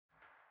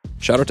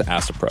Shout out to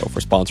Astapro for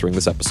sponsoring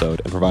this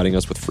episode and providing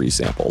us with free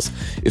samples.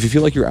 If you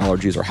feel like your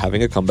allergies are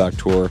having a comeback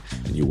tour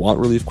and you want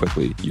relief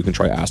quickly, you can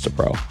try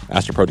Astapro.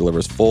 Astapro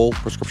delivers full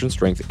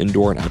prescription-strength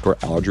indoor and outdoor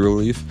allergy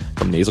relief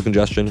from nasal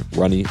congestion,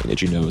 runny, and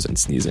itchy nose and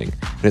sneezing,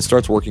 and it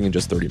starts working in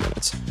just 30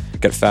 minutes.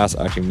 Get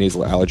fast-acting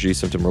nasal allergy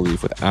symptom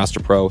relief with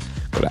Astapro.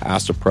 Go to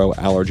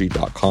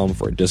astaproallergy.com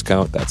for a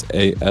discount. That's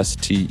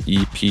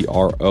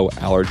ASTEPRO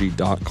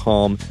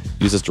allergy.com.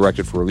 Use as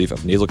directed for relief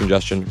of nasal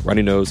congestion,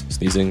 runny nose,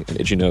 sneezing, and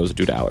itchy nose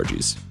due to allergies.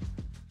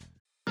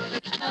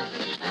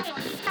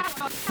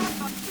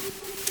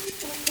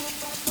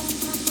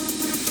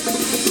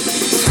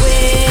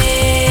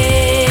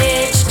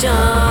 Switched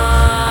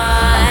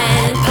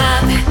on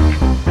Pop.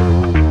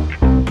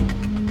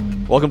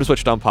 Welcome to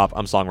Switched on Pop.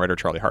 I'm songwriter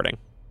Charlie Harding.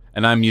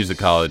 And I'm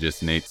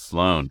musicologist Nate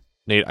Sloan.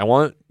 Nate, I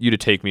want you to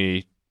take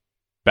me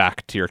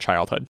back to your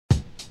childhood.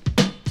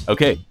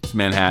 Okay, it's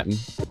Manhattan.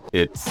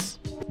 It's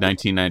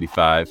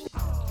 1995.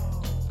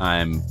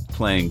 I'm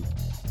playing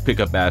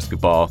pickup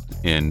basketball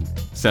in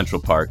Central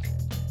Park.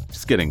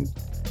 Just getting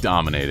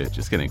dominated,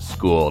 just getting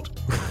schooled.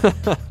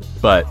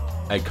 But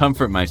I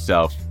comfort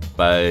myself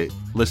by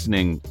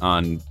listening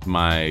on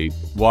my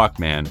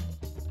Walkman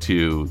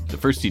to the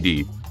first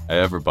CD I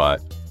ever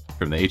bought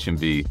from the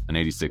HMV on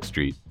 86th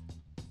Street.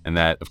 And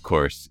that, of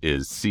course,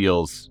 is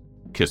Seal's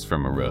Kiss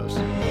from a Rose.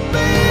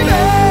 Baby,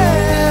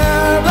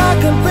 I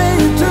compare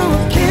you to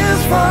a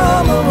kiss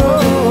from a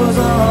rose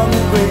on the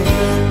grave.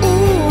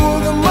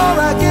 Ooh, the more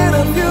I get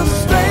of you, the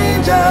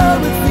stranger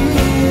it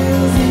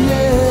feels,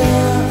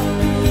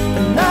 yeah.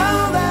 And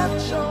now that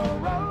your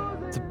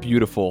rose It's a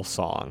beautiful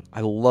song. I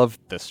love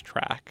this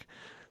track.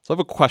 So I have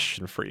a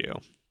question for you.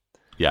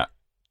 Yeah.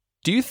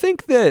 Do you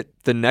think that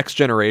the next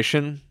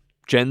generation,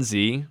 Gen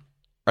Z,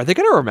 are they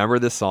going to remember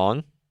this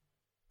song?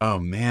 Oh,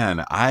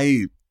 man.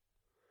 I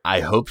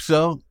hope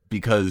so,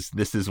 because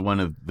this is one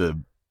of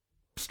the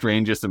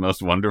strangest and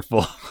most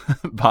wonderful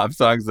pop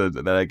songs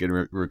that I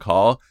can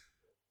recall.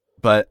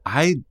 But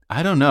I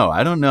don't know.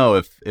 I don't know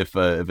if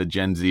a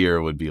Gen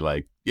Zer would be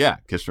like, yeah,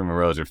 Kiss from a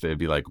Rose, or if they'd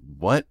be like,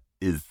 what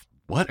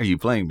are you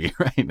playing me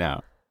right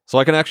now? So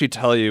I can actually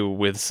tell you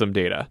with some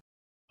data.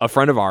 A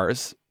friend of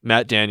ours,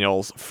 Matt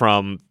Daniels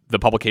from the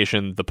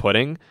publication The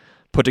Pudding,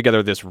 put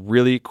together this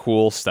really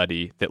cool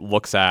study that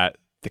looks at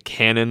the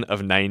canon of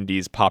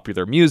 90s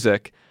popular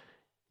music.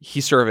 He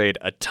surveyed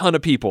a ton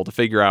of people to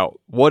figure out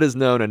what is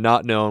known and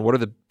not known, what are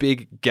the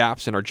big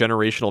gaps in our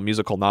generational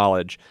musical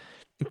knowledge.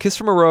 And Kiss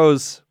from a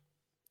Rose,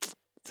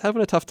 it's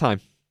having a tough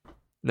time.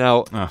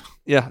 Now,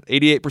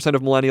 88%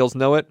 of millennials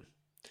know it.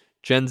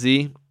 Gen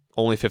Z,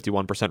 only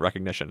 51%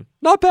 recognition.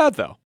 Not bad,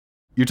 though.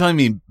 You're telling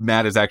me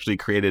Matt has actually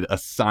created a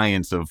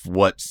science of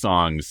what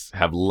songs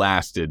have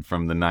lasted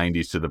from the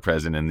 90s to the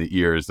present in the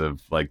ears of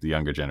like the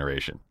younger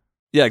generation.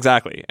 Yeah,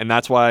 exactly. And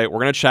that's why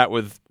we're going to chat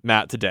with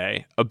Matt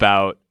today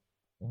about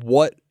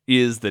what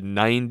is the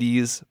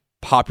 90s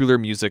popular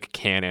music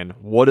canon?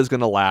 What is going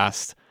to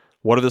last?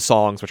 What are the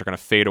songs which are going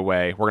to fade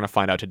away? We're going to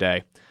find out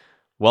today.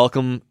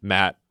 Welcome,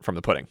 Matt from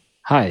The Pudding.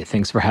 Hi,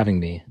 thanks for having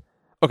me.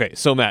 Okay,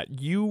 so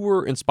Matt, you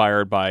were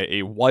inspired by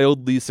a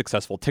wildly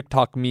successful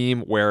TikTok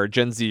meme where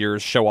Gen Zers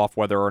show off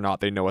whether or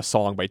not they know a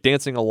song by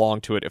dancing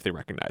along to it if they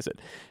recognize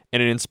it.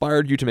 And it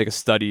inspired you to make a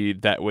study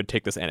that would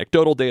take this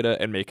anecdotal data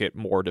and make it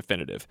more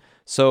definitive.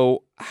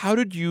 So how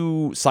did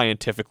you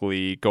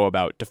scientifically go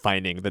about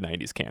defining the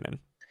 90s canon?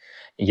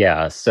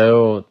 Yeah,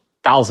 so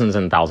thousands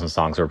and thousands of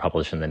songs were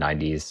published in the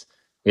 90s.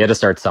 We had to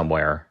start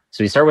somewhere.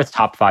 So we start with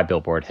top 5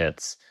 Billboard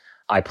hits.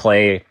 I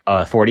play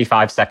a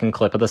 45-second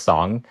clip of the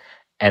song,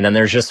 and then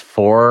there's just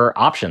 4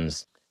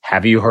 options.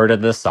 Have you heard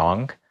of this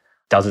song?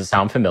 Does it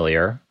sound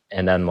familiar?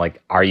 And then,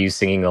 are you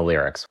singing the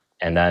lyrics?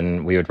 And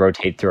then we would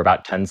rotate through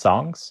about 10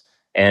 songs.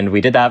 And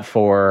we did that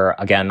for,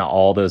 again,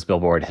 all those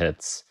Billboard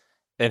hits.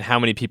 And how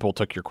many people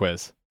took your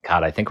quiz?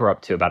 God, I think we're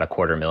up to about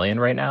 250,000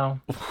 right now.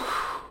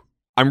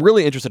 I'm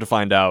really interested to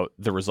find out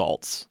the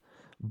results.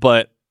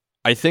 But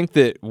I think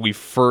that we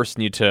first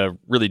need to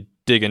really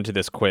dig into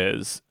this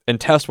quiz and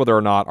test whether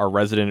or not our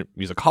resident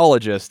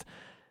musicologist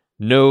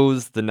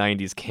knows the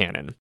 90s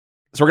canon.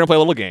 So we're going to play a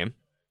little game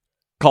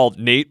called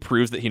Nate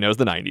Proves That He Knows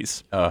the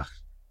 90s.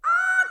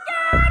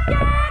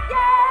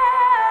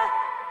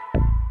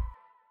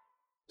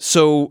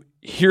 So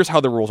here's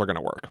how the rules are going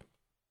to work.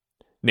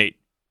 Nate,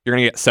 you're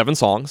going to get 7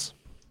 songs.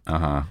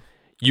 Uh-huh.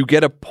 You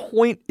get a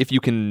point if you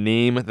can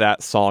name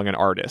that song and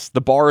artist.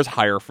 The bar is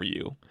higher for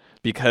you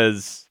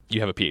because you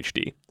have a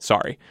PhD.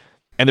 Sorry.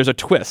 And there's a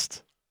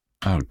twist.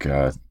 Oh,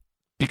 God.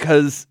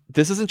 Because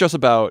this isn't just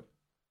about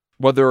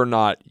whether or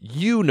not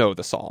you know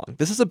the song.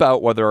 This is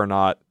about whether or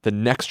not the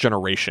next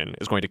generation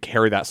is going to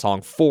carry that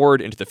song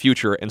forward into the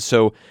future. And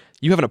so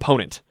you have an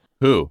opponent.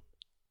 Who?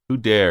 Who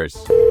dares?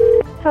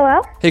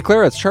 Hello? Hey,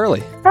 Clara, it's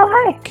Charlie. Oh,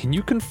 hi. Can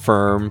you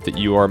confirm that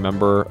you are a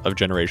member of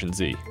Generation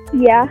Z?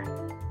 Yeah.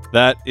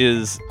 That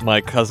is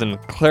my cousin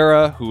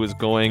Clara, who is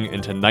going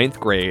into 9th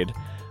grade.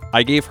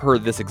 I gave her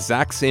this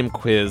exact same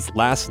quiz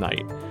last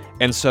night.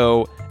 And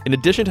so, in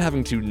addition to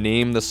having to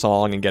name the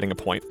song and getting a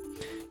point,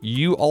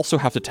 you also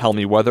have to tell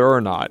me whether or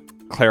not,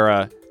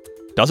 Clara,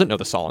 doesn't know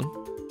the song,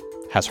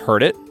 has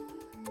heard it,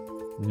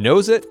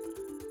 knows it,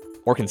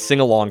 or can sing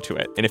along to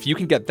it. And if you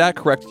can get that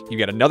correct, you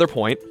get another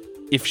point.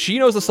 If she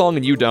knows the song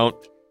and you don't,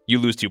 you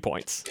lose 2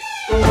 points.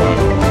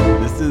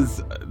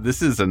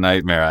 This is a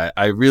nightmare.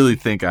 I really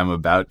think I'm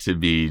about to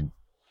be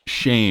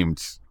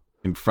shamed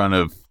in front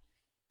of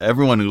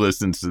everyone who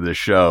listens to this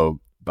show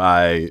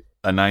by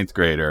a ninth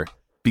grader.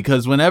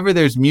 Because whenever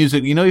there's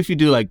music, if you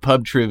do like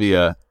pub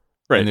trivia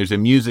and there's a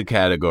music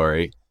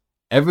category,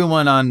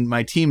 everyone on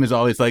my team is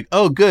always like,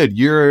 oh, good,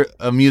 you're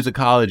a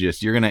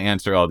musicologist. You're going to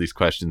answer all these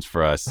questions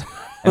for us.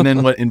 And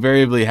then what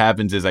invariably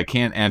happens is I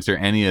can't answer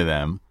any of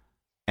them.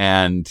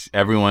 And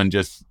everyone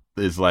just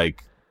is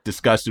like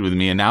disgusted with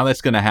me. And now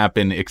that's going to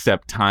happen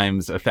except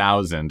times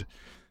 1,000.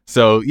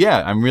 So,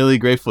 yeah, I'm really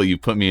grateful you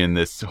put me in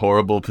this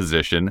horrible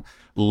position.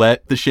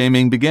 Let the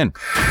shaming begin.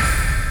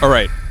 All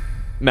right.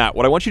 Matt,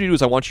 what I want you to do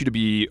is I want you to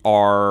be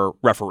our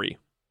referee.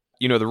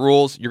 You know the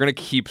rules. You're going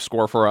to keep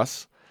score for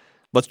us.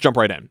 Let's jump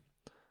right in.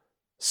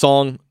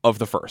 Song of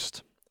the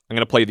first. I'm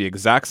going to play the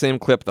exact same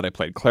clip that I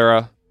played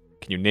Clara.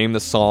 Can you name the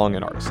song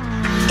and artist?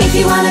 If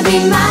you wanna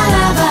be my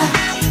lover,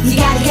 you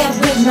gotta get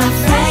with my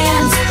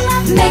friends.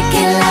 Make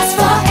it last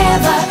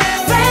forever.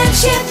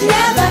 Friendship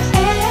never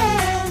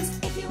ends.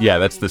 Yeah,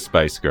 that's the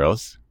Spice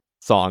Girls.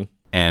 Song.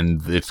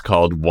 And it's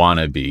called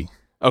Wannabe.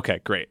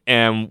 Okay, great.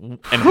 And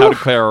how did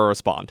Clara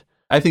respond?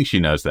 I think she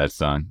knows that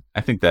song.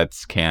 I think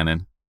that's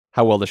canon.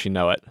 How well does she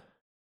know it?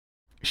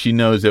 She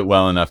knows it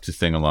well enough to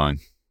sing along.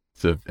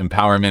 It's an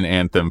empowerment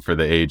anthem for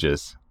the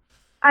ages.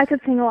 I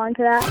could sing along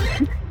to that.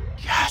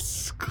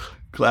 Yes,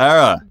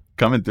 Clara,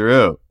 coming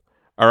through.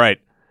 All right,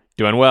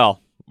 doing well.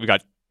 We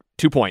got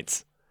 2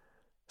 points.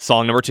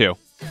 Song number 2.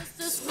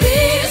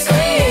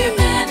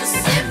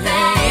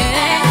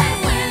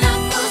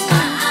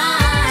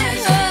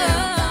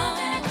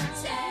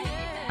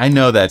 I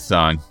know that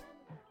song,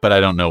 but I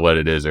don't know what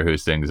it is or who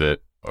sings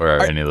it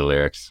or any of the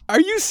lyrics. Are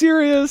you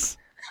serious?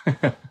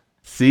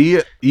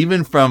 See,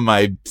 even from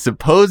my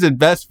supposed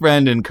best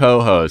friend and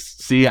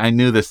co-host. See, I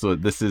knew this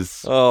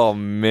is... Oh,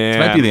 man.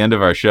 This might be the end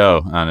of our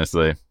show,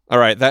 honestly. All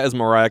right, that is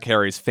Mariah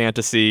Carey's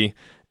Fantasy.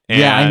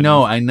 Yeah, I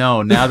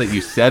know. Now that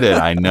you said it,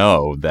 I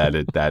know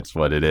that's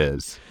what it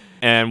is.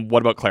 And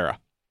what about Clara?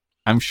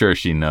 I'm sure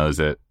she knows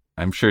it.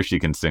 I'm sure she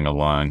can sing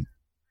along.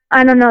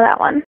 I don't know that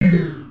one.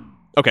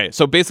 Okay,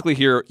 so basically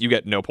here you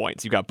get no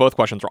points. You got both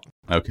questions wrong.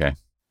 Okay.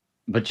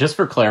 But just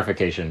for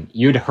clarification,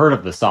 you'd heard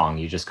of the song,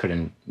 you just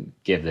couldn't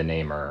give the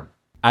name or...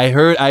 I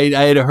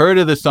had heard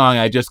of the song,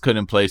 I just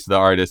couldn't place the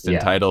artist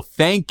and title.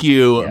 Thank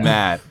you,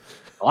 Matt.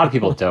 A lot of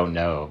people don't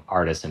know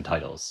artists and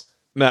titles.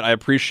 Matt, I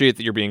appreciate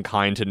that you're being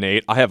kind to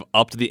Nate. I have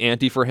upped the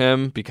ante for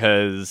him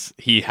because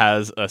he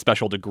has a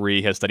special degree,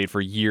 he has studied for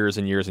years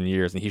and years and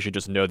years, and he should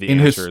just know the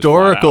answers. In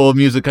historical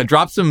music,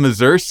 drop some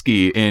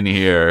Mazursky in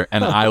here,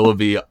 and I will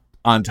be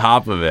on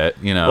top of it,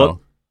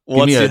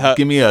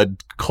 Give me a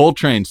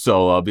Coltrane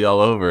solo. I'll be all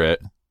over it.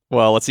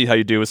 Well, let's see how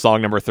you do with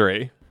song number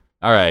 3.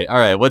 All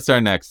right. What's our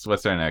next one?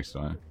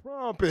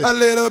 A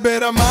little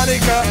bit of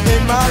Monica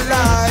in my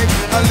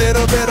life, a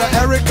little bit of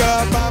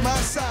Erica by my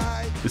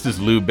side. This is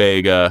Lou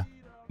Bega,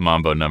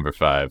 Mambo number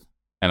 5,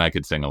 and I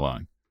could sing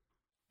along.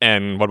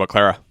 And what about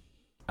Clara?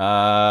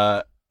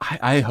 I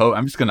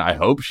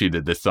hope she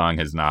did. This song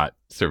has not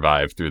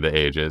survived through the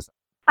ages.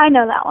 I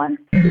know that one.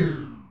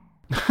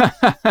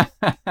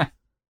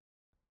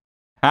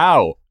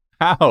 How?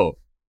 All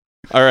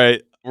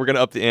right, we're going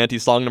to up the ante.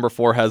 Song number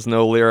 4 has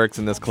no lyrics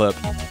in this clip.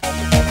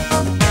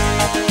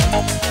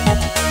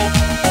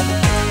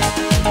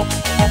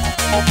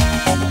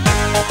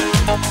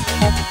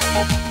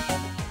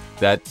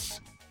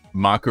 That's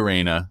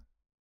Macarena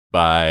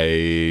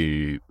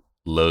by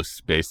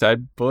Los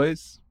Bayside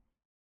Boys?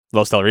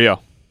 Los Del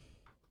Rio.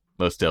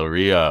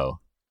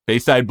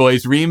 Bayside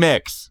Boys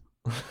remix.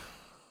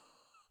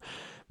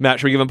 Matt,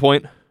 should we give him a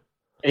point?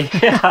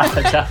 Yeah,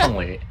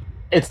 definitely.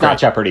 It's not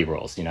Jeopardy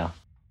rules,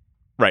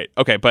 Right.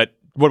 Okay, but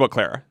what about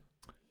Clara?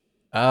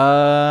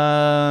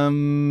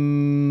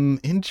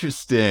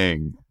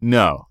 Interesting.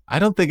 No, I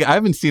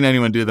haven't seen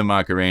anyone do the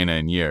Macarena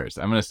in years.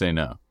 I'm going to say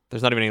no.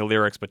 There's not even any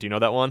lyrics, but do you know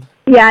that one?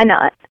 Yeah, I know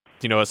it.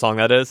 Do you know what song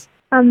that is?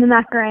 The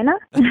Macarena.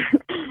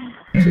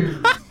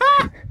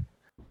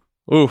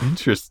 Ooh.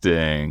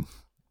 Interesting.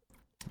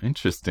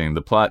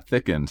 The plot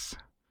thickens.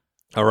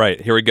 All right,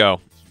 here we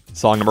go.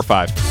 Song number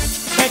 5.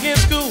 Back in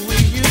school, we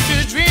used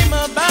to dream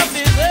about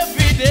this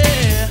every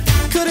day.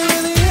 Could it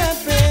really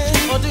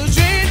happen? Or do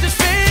dreams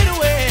just fade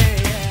away?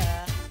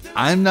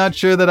 I'm not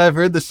sure that I've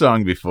heard the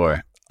song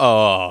before.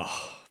 Oh,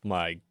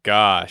 my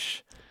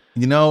gosh.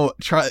 You never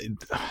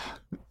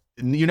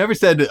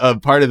said a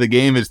part of the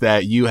game is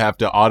that you have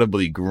to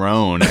audibly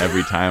groan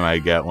every time I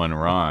get one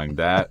wrong.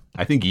 I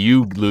think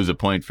you lose a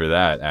point for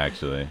that,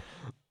 actually.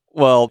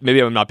 Well, maybe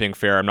I'm not being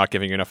fair. I'm not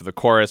giving you enough of the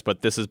chorus,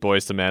 but this is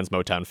Boyz II Men's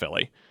Motown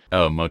Philly.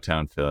 Oh,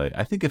 Motown Philly.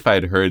 I think if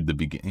I'd heard the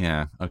beginning...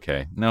 Yeah,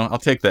 okay. No, I'll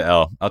take the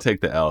L.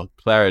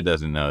 Clara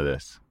doesn't know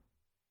this.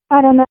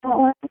 I don't know that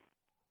one.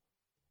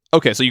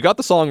 Okay, so you got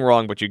the song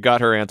wrong, but you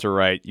got her answer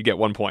right. You get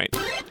 1 point.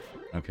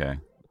 Okay,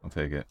 I'll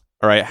take it.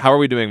 All right, how are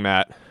we doing,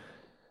 Matt?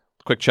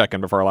 Quick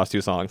check-in before our last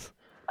 2 songs.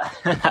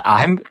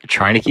 I'm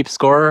trying to keep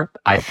score.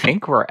 I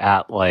think we're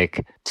at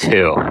like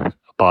 2,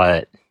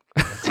 but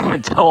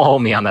don't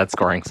hold me on that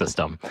scoring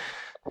system,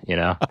 you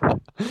know?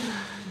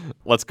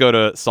 Let's go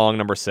to song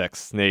number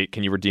 6. Nate,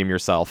 can you redeem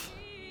yourself?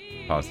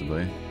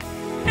 Possibly.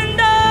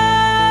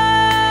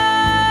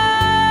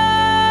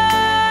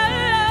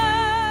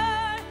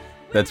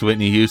 That's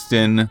Whitney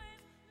Houston.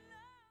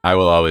 I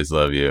Will Always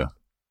Love You.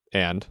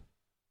 And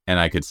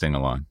I could sing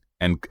along.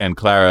 And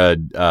Clara,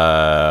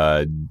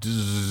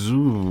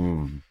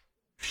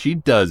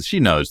 she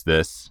knows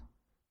this.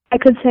 I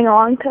could sing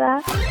along to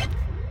that.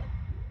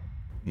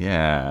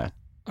 Yeah.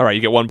 all right,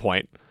 you get 1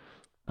 point.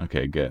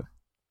 Okay, good.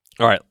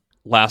 All right,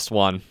 last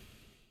one.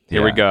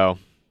 Here we Yeah. go.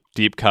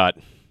 Deep cut.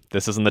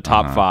 This is in the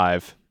top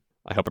 5.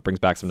 I hope it brings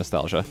back some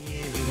nostalgia.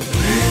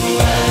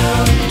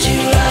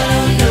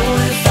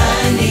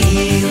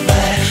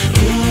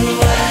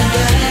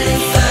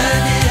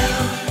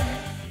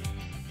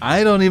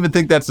 I don't even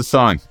think that's a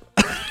song.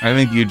 I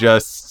think you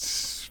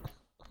just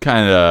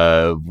kind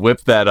of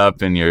whip that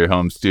up in your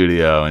home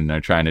studio and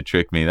are trying to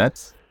trick me.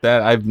 That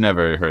I've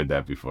never heard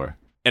that before.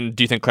 And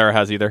do you think Clara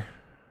has either?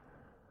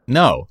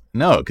 No,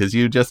 because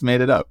you just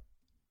made it up.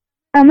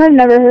 I've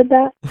never heard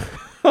that.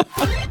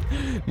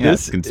 Yeah,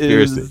 This it's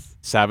conspiracy. is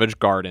Savage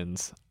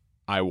Garden's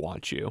I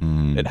Want You.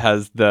 Mm. It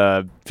has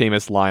the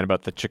famous line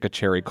about the Chicka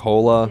Cherry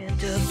Cola.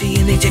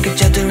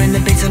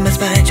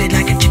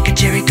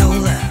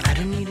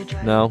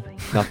 No,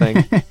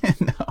 nothing.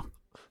 No.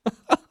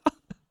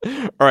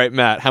 All right,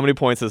 Matt, how many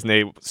points has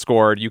Nate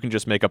scored? You can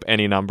just make up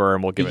any number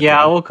and we'll give it to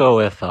Yeah, him. we'll go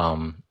with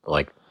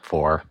like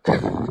 4.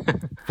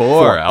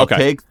 4. I'll Okay.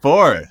 take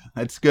 4.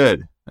 That's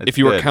good. That's If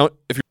you were good.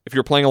 if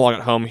you're playing along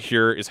at home,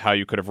 here is how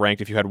you could have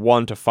ranked. If you had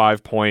 1 to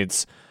 5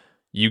 points,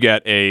 you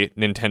get a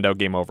Nintendo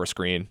Game Over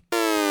screen.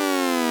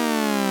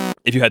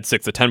 If you had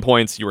 6 to 10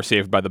 points, you were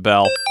saved by the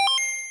bell.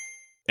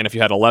 And if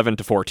you had 11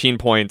 to 14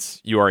 points,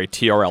 you are a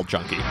TRL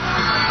junkie.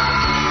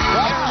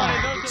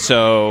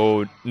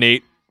 So,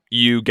 Nate,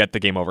 you get the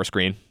Game Over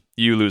screen.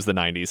 You lose the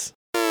 90s.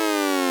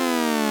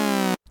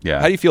 Yeah,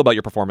 How do you feel about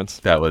your performance?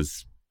 that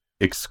was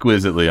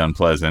exquisitely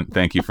unpleasant.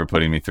 Thank you for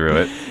putting me through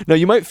it. Now,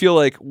 you might feel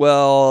like,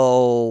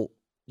 well,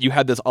 you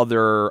had this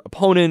other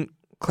opponent,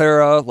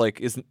 Clara. Like,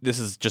 this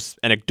is just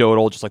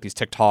anecdotal, just like these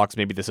TikToks.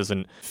 Maybe this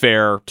isn't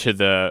fair to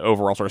the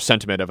overall sort of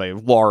sentiment of a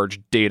large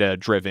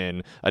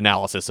data-driven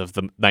analysis of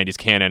the 90s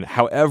canon.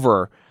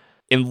 However,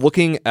 in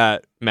looking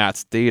at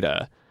Matt's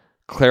data,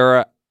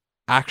 Clara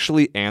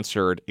actually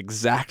answered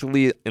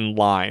exactly in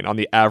line on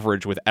the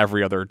average with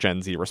every other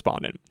Gen Z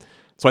respondent.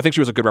 So I think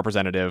she was a good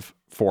representative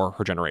for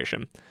her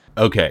generation.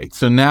 Okay,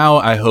 so now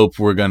I hope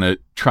we're going to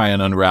try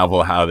and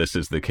unravel how this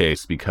is the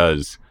case,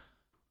 because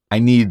I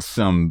need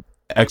some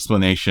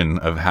explanation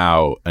of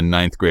how a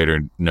 9th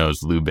grader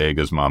knows Lou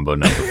Bega's Mambo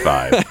No.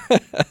 5,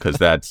 because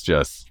that's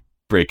just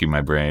breaking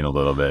my brain a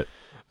little bit.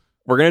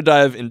 We're going to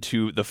dive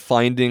into the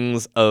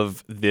findings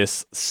of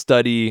this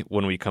study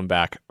when we come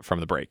back from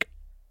the break.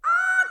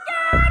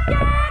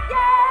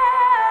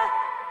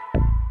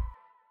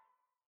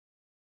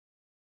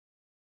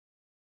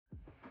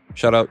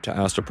 Shout out to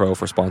Astapro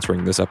for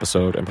sponsoring this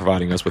episode and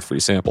providing us with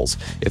free samples.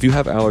 If you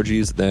have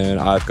allergies, then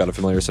I've got a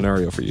familiar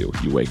scenario for you.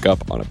 You wake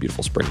up on a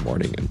beautiful spring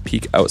morning and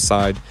peek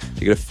outside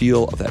to get a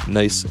feel of that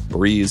nice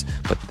breeze,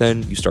 but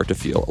then you start to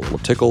feel a little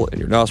tickle in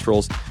your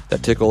nostrils.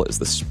 That tickle is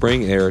the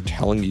spring air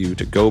telling you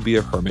to go be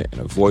a hermit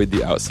and avoid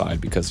the outside,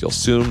 because you'll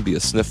soon be a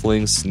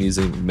sniffling,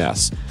 sneezing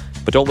mess.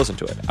 But don't listen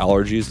to it.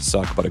 Allergies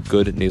suck, but a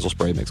good nasal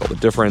spray makes all the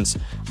difference.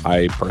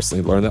 I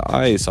personally learned that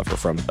I suffer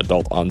from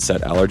adult onset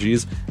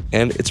allergies,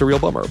 and it's a real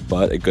bummer,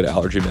 but a good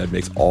allergy med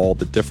makes all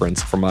the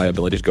difference for my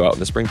ability to go out in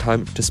the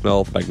springtime to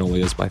smell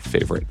magnolias, my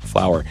favorite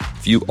flower.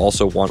 If you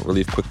also want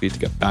relief quickly to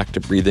get back to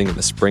breathing in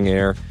the spring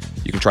air,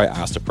 you can try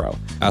Astapro.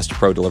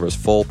 Astapro delivers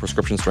full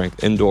prescription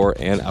strength indoor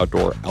and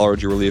outdoor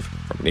allergy relief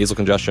from nasal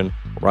congestion,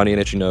 runny and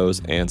itchy nose,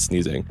 and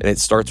sneezing, and it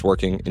starts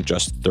working in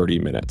just 30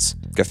 minutes.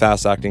 Get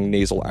fast-acting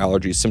nasal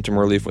allergy symptom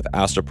relief with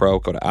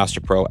Astapro. Go to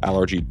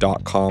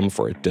astaproallergy.com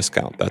for a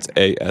discount. That's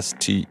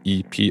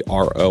ASTEPRO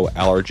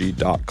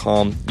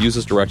allergy.com. Use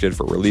as directed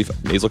for relief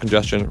of nasal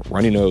congestion,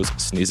 runny nose,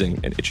 sneezing,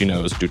 and itchy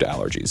nose due to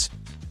allergies.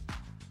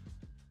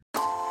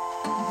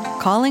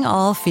 Calling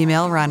all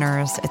female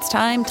runners, it's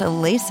time to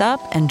lace up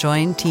and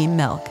join Team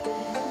Milk.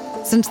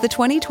 Since the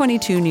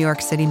 2022 New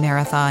York City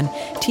Marathon,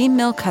 Team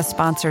Milk has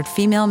sponsored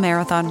female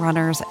marathon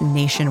runners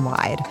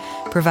nationwide,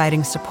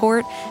 providing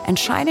support and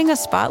shining a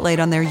spotlight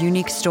on their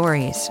unique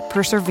stories,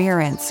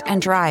 perseverance,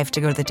 and drive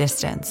to go the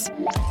distance.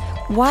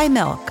 Why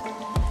milk?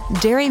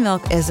 Dairy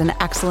milk is an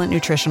excellent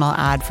nutritional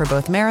add for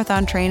both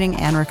marathon training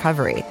and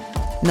recovery.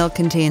 Milk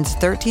contains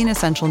 13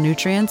 essential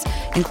nutrients,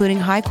 including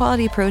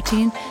high-quality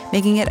protein,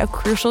 making it a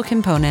crucial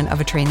component of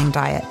a training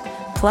diet.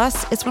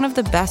 Plus, it's one of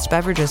the best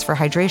beverages for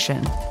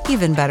hydration,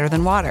 even better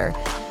than water.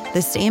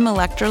 The same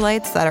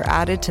electrolytes that are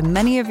added to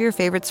many of your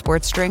favorite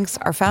sports drinks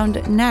are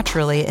found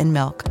naturally in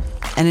milk.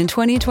 And in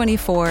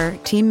 2024,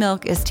 Team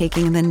Milk is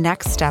taking the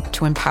next step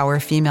to empower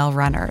female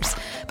runners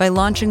by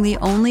launching the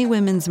only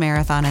women's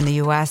marathon in the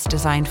U.S.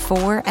 designed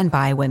for and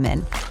by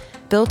women.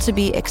 Built to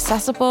be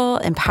accessible,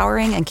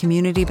 empowering, and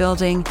community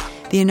building,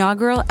 the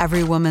inaugural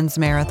Every Woman's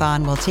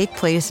Marathon will take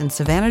place in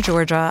Savannah,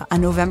 Georgia on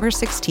November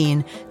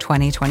 16,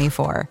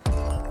 2024.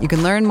 You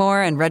can learn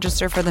more and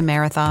register for the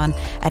marathon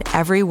at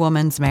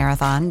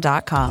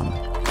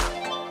everywomansmarathon.com.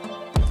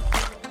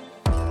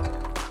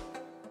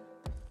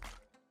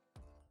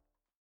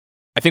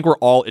 I think we're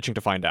all itching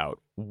to find out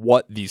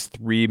what these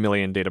 3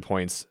 million data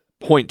points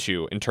point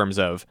to in terms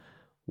of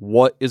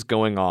what is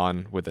going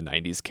on with the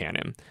 90s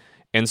canon.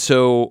 And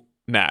so,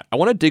 Matt, I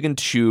want to dig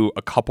into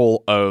a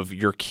couple of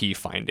your key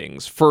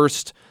findings.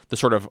 First, the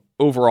sort of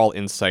overall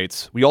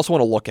insights. We also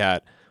want to look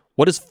at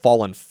what has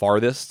fallen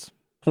farthest.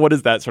 What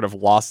is that sort of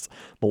lost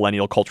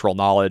millennial cultural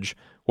knowledge?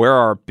 Where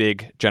are our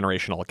big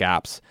generational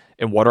gaps?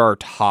 And what are our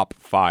top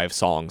 5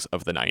 songs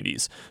of the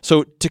 90s?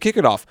 So to kick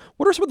it off,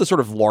 what are some of the sort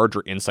of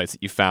larger insights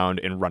that you found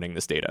in running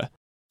this data?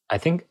 I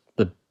think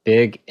the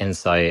big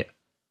insight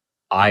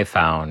I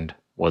found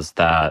was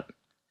that,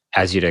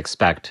 as you'd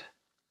expect,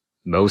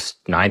 most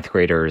ninth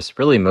graders,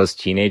 really most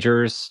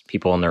teenagers,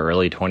 people in their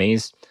early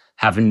 20s,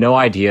 have no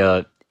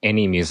idea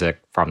any music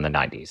from the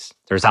 90s.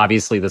 There's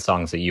obviously the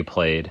songs that you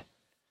played,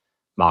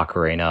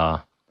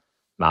 Macarena,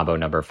 Mambo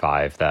Number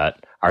 5,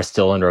 that are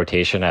still in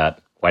rotation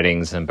at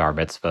weddings and bar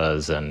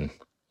mitzvahs and,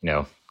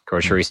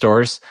 grocery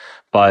stores.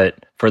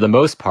 But for the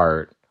most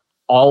part,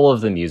 all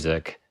of the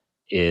music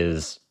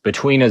is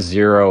between a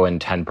 0 and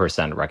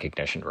 10%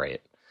 recognition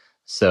rate.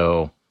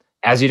 So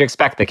as you'd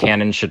expect, the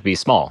canon should be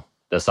small.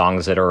 The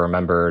songs that are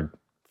remembered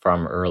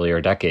from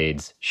earlier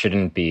decades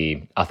shouldn't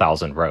be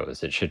 1,000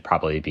 rows. It should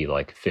probably be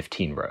like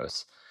 15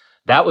 rows.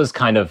 That was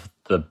kind of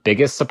the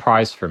biggest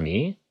surprise for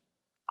me.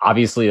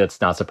 Obviously, that's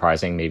not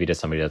surprising maybe to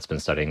somebody that's been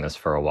studying this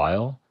for a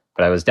while,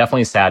 but I was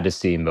definitely sad to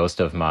see most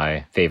of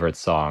my favorite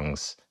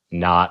songs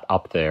not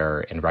up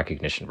there in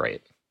recognition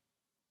rate.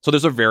 So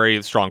there's a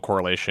very strong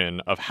correlation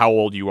of how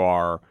old you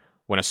are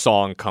when a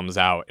song comes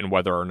out and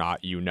whether or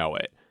not you know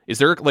it. Is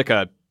there like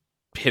a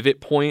pivot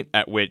point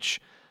at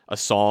which a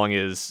song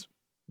is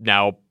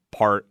now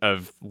part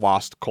of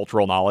lost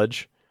cultural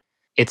knowledge?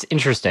 It's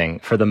interesting.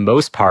 For the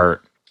most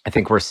part, I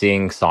think we're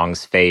seeing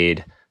songs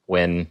fade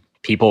when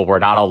people were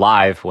not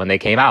alive when they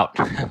came out,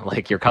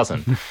 like your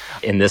cousin.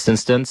 In this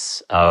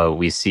instance,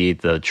 we see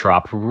the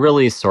drop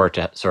really sort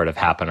of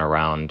happen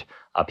around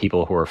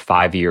people who are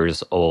 5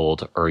 years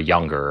old or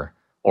younger,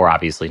 or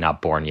obviously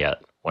not born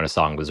yet when a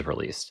song was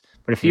released.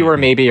 But if you were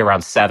maybe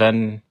around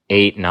 7,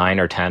 8, 9,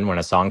 or 10 when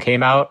a song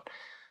came out,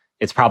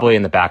 it's probably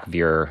in the back of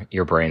your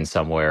brain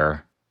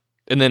somewhere.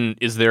 And then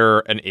is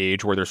there an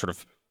age where there's sort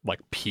of like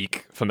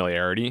peak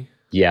familiarity?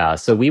 Yeah,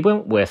 so we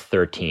went with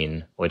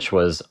 13, which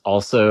was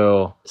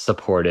also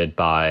supported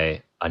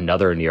by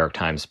another New York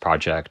Times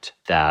project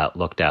that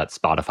looked at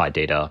Spotify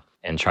data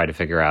and tried to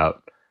figure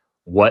out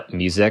what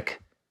music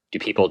do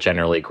people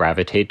generally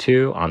gravitate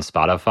to on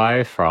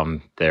Spotify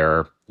from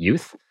their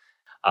youth.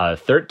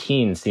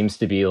 13 seems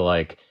to be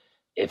like,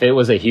 if it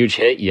was a huge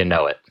hit, you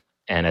know it.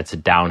 And it's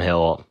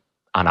downhill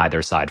on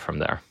either side from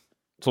there.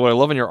 So what I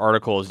love in your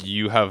article is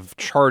you have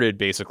charted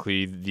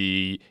basically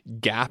the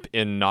gap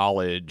in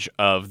knowledge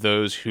of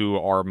those who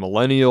are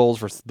millennials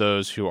versus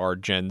those who are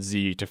Gen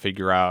Z to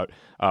figure out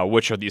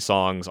which of these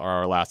songs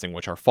are lasting,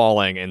 which are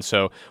falling. And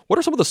so what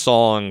are some of the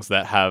songs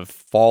that have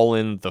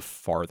fallen the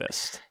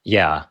farthest?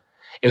 Yeah,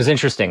 it was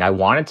interesting. I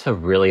wanted to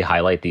really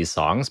highlight these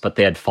songs, but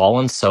they had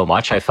fallen so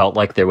much, I felt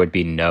like there would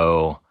be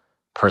no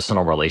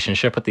personal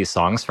relationship with these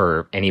songs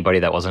for anybody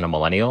that wasn't a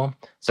millennial.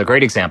 So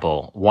great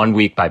example, 1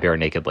 Week by Bare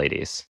Naked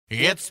Ladies.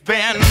 It's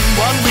been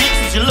 1 week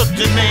since you looked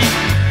at me.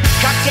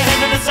 Cocked your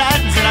head to the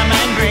side and said I'm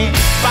angry.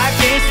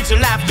 5 days since you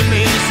laughed at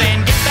me,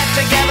 saying get that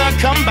together,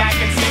 come back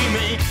and see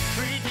me.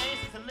 3 days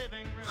since the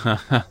living.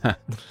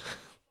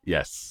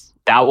 Yes.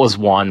 That was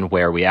one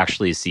where we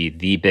actually see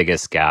the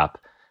biggest gap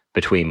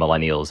between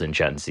millennials and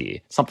Gen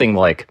Z. Something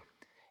like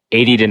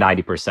 80 to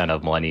 90%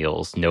 of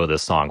millennials know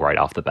this song right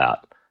off the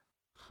bat.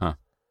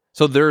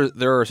 So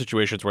there are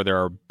situations where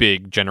there are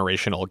big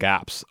generational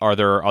gaps. Are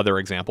there other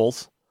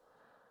examples?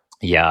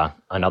 Yeah,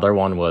 another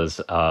one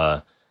was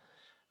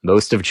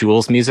most of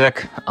Jewel's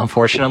music,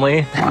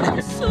 unfortunately.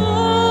 So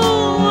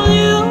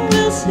you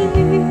will see,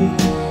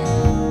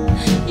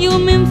 you're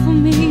meant for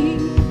me,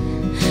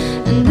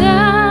 and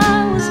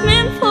I was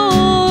meant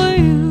for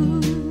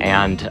you.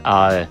 And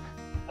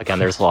again,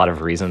 there's a lot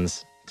of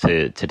reasons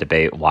to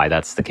debate why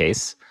that's the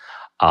case.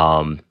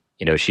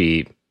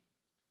 She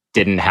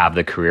didn't have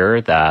the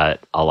career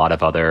that a lot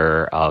of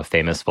other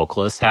famous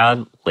vocalists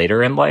had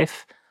later in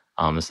life.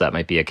 So that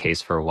might be a case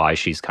for why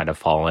she's kind of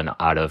fallen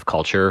out of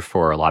culture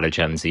for a lot of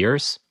Gen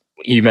Zers.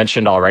 You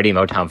mentioned already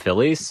Motown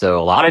Philly, so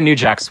a lot of New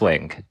Jack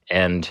Swing.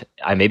 And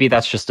maybe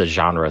that's just a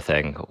genre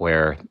thing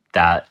where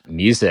that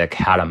music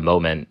had a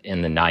moment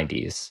in the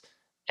 90s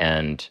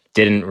and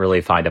didn't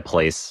really find a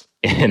place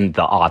in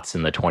the aughts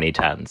in the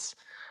 2010s.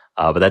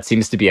 But that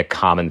seems to be a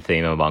common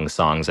theme among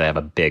songs that have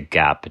a big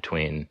gap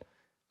between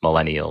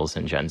millennials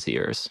and Gen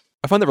Zers.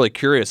 I find that really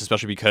curious,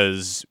 especially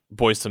because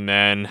Boyz II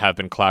Men have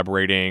been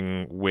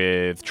collaborating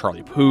with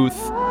Charlie Puth.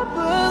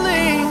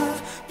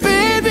 Believe,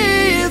 baby,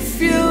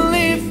 if you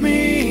leave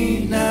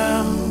me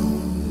now.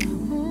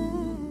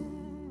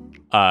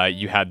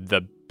 You had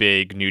the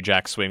big New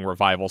Jack Swing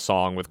revival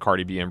song with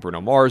Cardi B and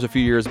Bruno Mars a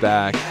few years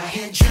back.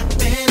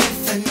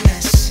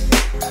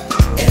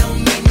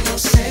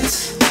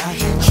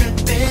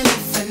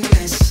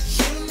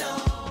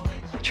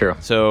 True.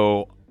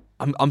 So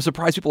I'm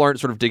surprised people aren't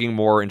sort of digging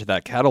more into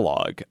that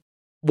catalog.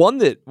 One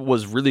that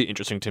was really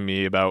interesting to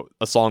me about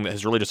a song that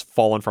has really just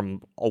fallen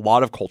from a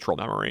lot of cultural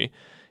memory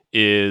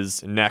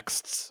is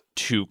Next's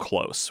Too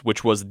Close,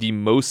 which was the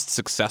most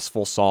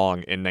successful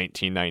song in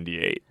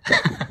 1998.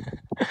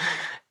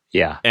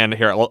 Yeah. And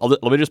here,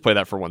 let me just play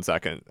that for 1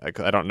 second.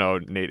 I don't know,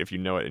 Nate, if you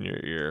know it in your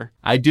ear.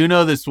 I do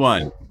know this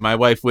one. My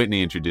wife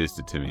Whitney introduced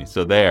it to me.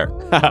 So there.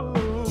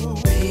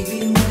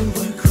 Baby, we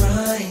were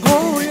crying.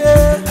 Oh,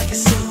 yeah. I get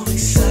so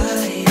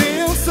excited.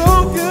 Feels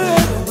so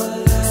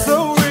good.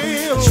 So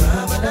real.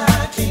 Try, but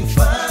I can't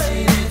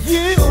find it.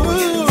 You.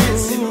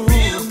 It's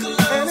real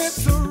close. And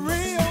it's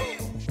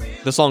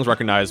real. This song's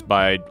recognized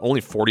by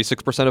only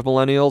 46% of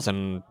millennials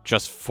and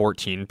just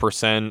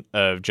 14%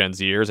 of Gen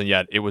Zers, and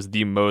yet it was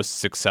the most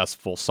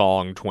successful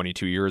song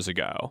 22 years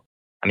ago.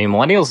 I mean,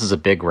 millennials is a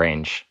big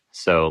range.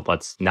 So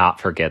let's not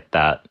forget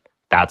that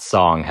that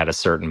song had a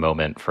certain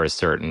moment for a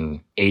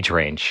certain age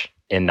range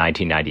in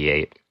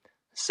 1998.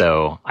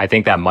 So I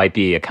think that might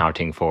be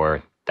accounting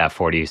for that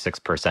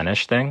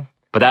 46%-ish thing.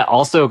 But that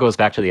also goes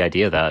back to the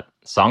idea that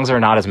songs are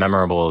not as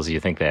memorable as you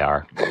think they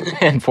are.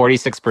 And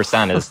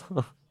 46% is,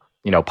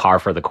 par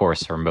for the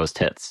course for most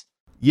hits.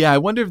 Yeah, I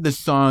wonder if this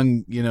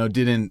song,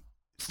 didn't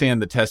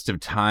stand the test of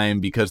time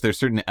because there's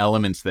certain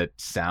elements that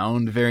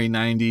sound very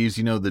 90s,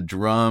 the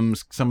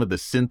drums, some of the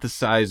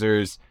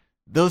synthesizers.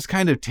 Those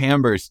kind of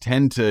timbres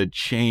tend to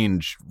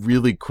change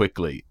really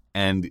quickly.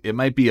 And it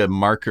might be a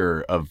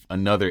marker of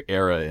another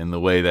era in the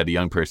way that a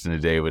young person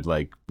today would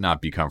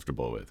not be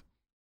comfortable with.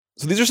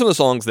 So these are some of the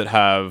songs that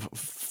have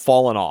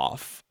fallen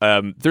off.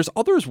 There's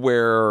others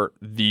where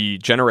the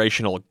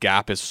generational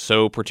gap is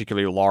so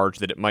particularly large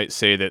that it might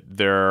say that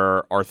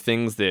there are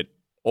things that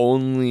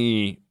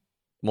only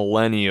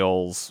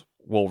millennials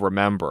will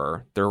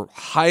remember. They're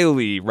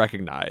highly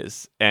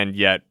recognized, and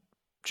yet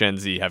Gen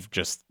Z have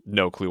just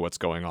no clue what's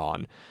going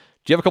on. Do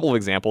you have a couple of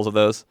examples of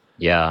those?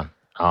 Yeah.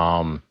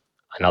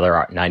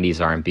 Another 90s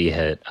R&B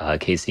hit,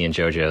 Casey and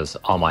JoJo's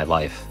All My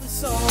Life.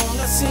 Song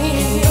I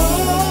sing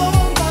all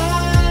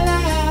my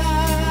life.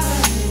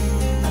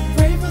 I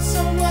pray for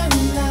someone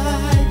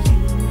like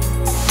you.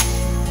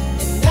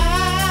 And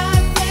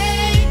I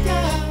thank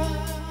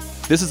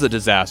God. This is a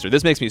disaster.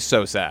 This makes me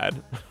so sad.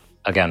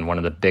 Again, one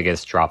of the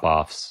biggest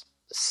drop-offs.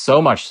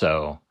 So much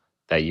so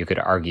that you could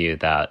argue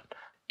that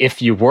if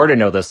you were to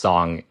know this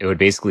song, it would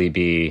basically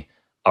be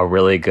a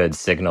really good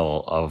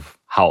signal of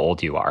how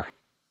old you are.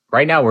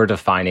 Right now, we're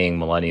defining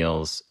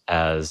millennials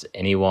as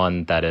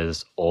anyone that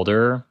is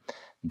older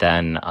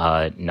than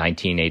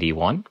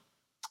 1981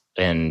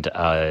 and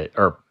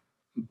or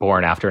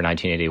born after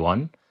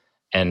 1981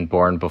 and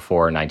born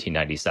before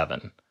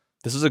 1997.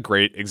 This is a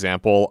great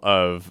example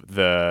of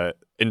the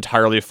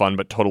entirely fun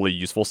but totally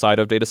useful side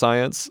of data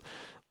science.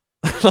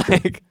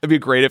 It'd be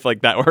great if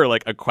that were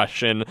a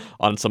question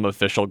on some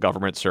official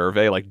government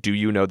survey, do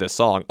you know this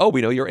song? Oh,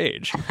 we know your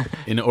age.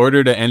 In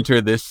order to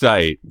enter this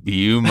site,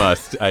 you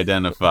must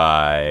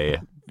identify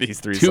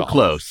These three Too songs.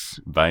 Close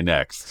by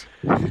Next.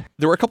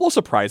 There were a couple of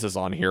surprises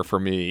on here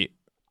for me.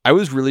 I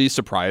was really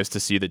surprised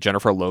to see that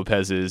Jennifer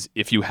Lopez's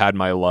If You Had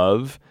My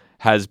Love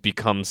has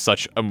become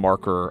such a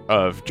marker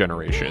of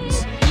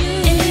generations.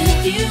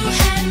 If you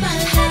had my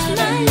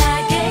love,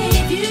 I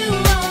gave you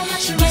all my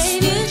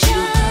trust. Would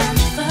you come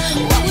for?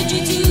 What would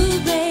you do,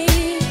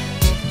 babe?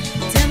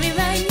 Tell me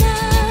right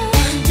now.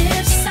 And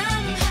if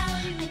somehow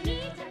you need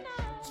to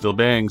know. Still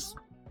bangs.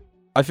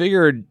 I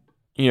figured,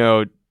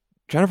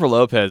 Jennifer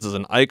Lopez is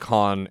an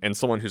icon and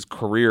someone whose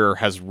career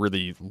has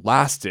really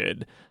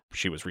lasted.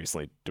 She was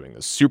recently doing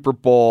the Super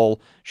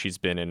Bowl. She's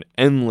been in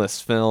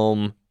endless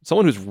film.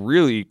 Someone who's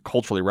really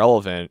culturally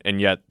relevant, and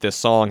yet this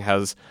song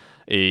has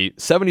a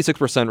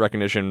 76%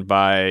 recognition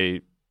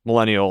by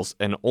millennials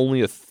and only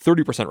a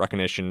 30%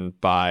 recognition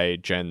by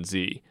Gen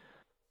Z.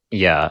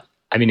 Yeah.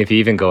 I mean, if you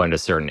even go into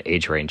certain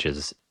age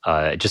ranges,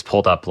 it just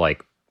pulled up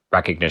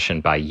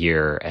recognition by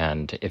year.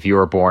 And if you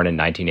were born in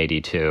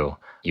 1982,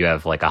 you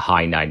have a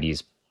high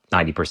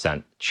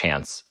 90%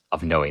 chance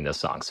of knowing this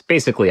song. So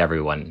basically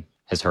everyone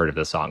has heard of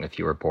this song if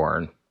you were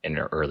born in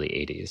the early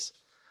 80s.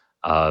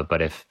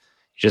 But if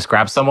you just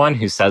grab someone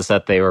who says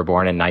that they were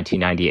born in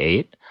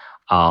 1998,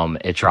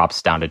 it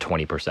drops down to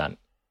 20%.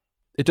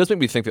 It does make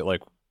me think that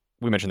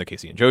we mentioned the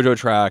Casey and JoJo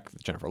track, the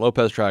Jennifer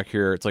Lopez track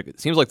here. It's it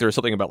seems like there's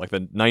something about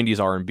the 90s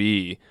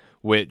R&B,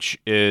 which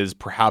is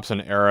perhaps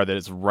an era that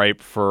is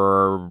ripe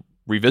for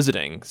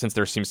revisiting, since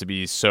there seems to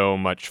be so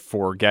much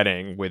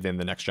forgetting within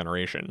the next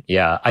generation.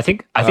 Yeah, I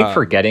think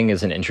forgetting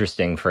is an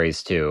interesting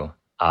phrase too,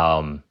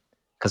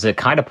 because it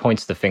kind of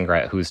points the finger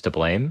at who's to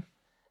blame.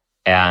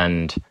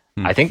 And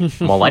I think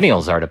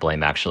millennials are to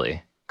blame,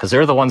 actually, because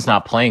they're the ones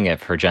not playing it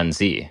for Gen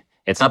Z.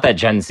 It's not that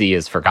Gen Z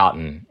is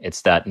forgotten.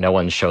 It's that no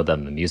one showed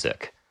them the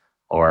music,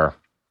 or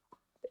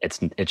it's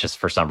just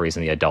for some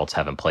reason the adults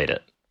haven't played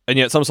it. And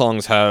yet some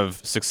songs have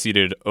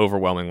succeeded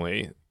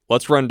overwhelmingly.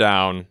 Let's run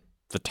down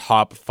the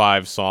top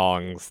 5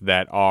 songs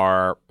that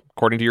are,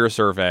 according to your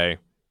survey,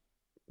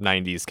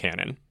 90s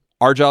canon.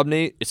 Our job,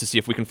 Nate, is to see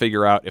if we can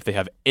figure out if they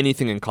have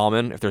anything in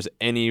common, if there's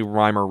any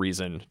rhyme or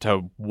reason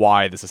to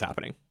why this is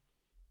happening.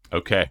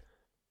 Okay.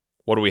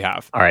 What do we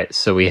have? All right,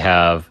 so we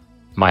have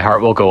My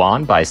Heart Will Go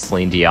On by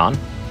Celine Dion.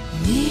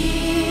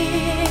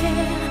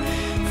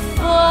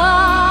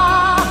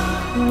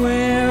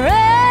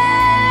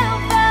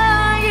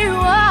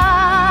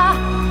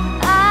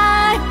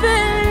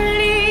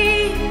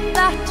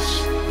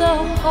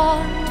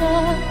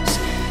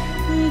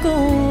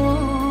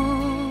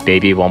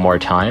 Baby One More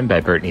Time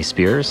by Britney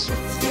Spears.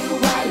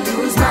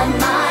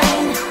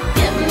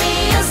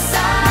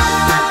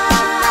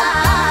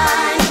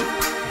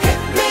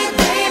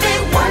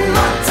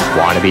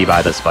 Wannabe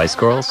by the Spice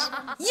Girls.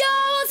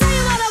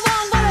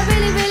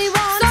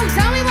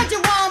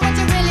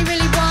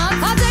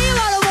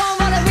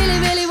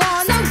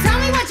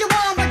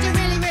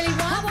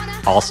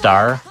 All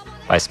Star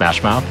by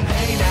Smash Mouth.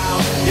 Hey now,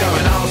 you're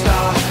an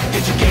all-star.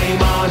 Get your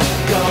game on,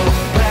 go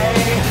play.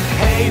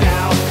 Hey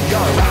now, you're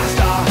a rock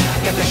star.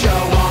 Get the show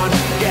on,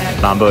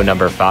 get Mambo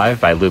Number 5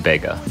 by Lou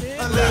Bega.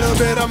 a little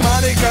bit of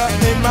Monica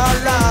in my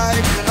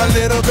life. A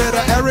little bit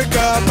of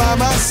Erica by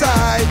my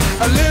side.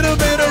 A little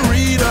bit of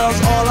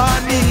Rita's all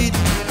I need.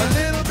 A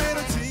little bit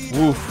of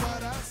Tina. Oof.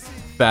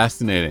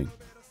 Fascinating.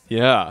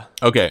 Yeah.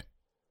 Okay.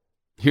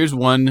 Here's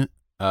one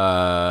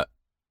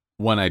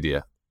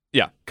idea.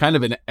 Yeah. Kind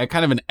of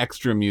an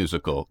extra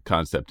musical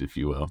concept, if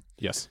you will.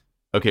 Yes.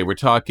 Okay, we're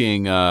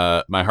talking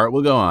My Heart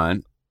Will Go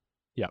On.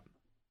 Yeah.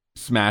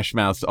 Smash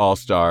Mouth's All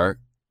Star.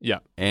 Yeah.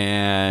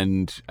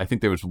 And I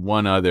think there was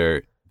one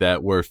other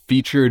that were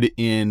featured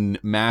in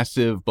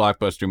massive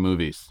blockbuster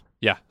movies.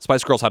 Yeah.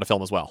 Spice Girls had a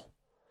film as well.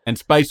 And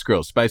Spice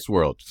Girls, Spice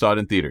World, saw it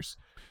in theaters.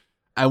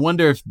 I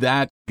wonder if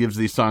that gives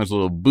these songs a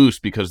little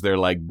boost because they're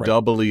like Right.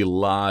 doubly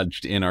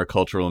lodged in our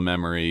cultural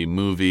memory,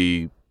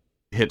 movie,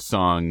 hit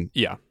song,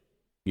 Yeah.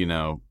 you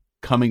know,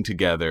 coming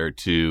together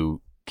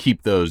to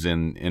keep those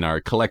in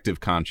our collective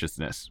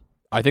consciousness.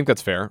 I think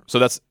that's fair. So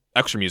that's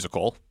extra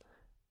musical.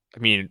 I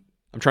mean,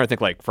 I'm trying to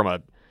think like from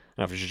a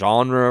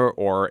genre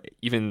or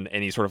even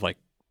any sort of like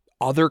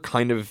other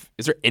kind of,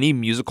 is there any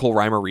musical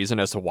rhyme or reason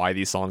as to why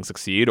these songs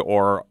succeed,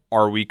 or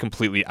are we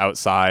completely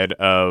outside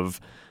of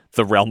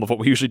the realm of what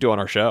we usually do on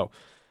our show?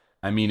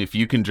 I mean, if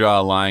you can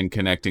draw a line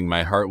connecting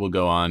My Heart Will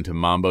Go On to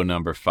Mambo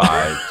Number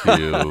 5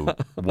 to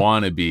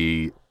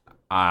Wannabe,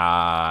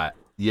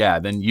 yeah,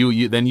 then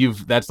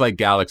you've that's like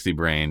galaxy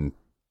brain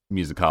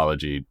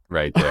musicology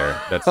right there.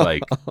 That's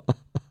like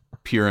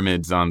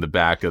pyramids on the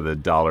back of the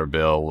dollar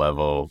bill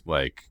level.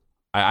 Like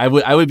I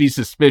would be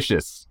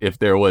suspicious if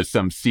there was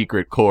some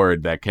secret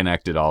chord that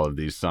connected all of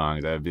these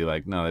songs. I'd be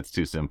like, no, that's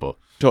too simple.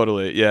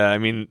 Totally. Yeah. I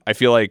mean, I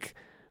feel like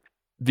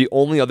the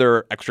only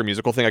other extra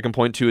musical thing I can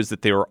point to is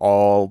that they were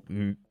all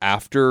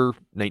after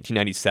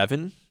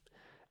 1997.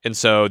 And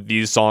so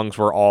these songs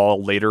were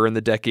all later in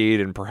the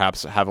decade and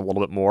perhaps have a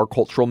little bit more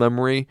cultural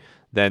memory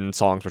than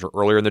songs which are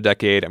earlier in the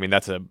decade. I mean,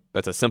 that's a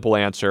simple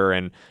answer,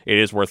 and it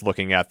is worth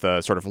looking at the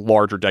sort of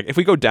larger decade. If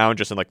we go down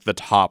just in like the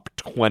top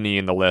 20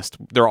 in the list,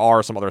 there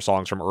are some other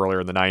songs from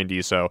earlier in the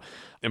 90s. So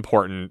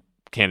important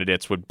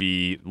candidates would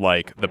be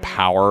like The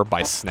Power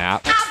by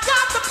Snap. I've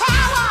got the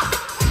power.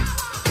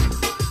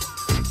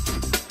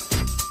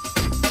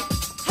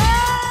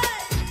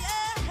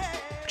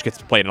 Which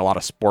gets played in a lot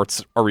of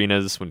sports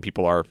arenas when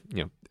people are,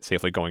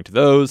 safely going to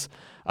those.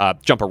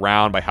 Jump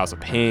Around by House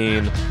of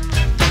Pain.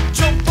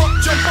 Jump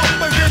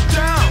up and get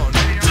down.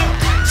 Everybody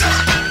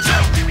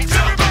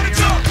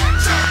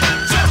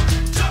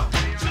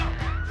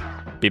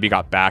jump. Baby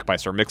Got Back by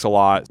Sir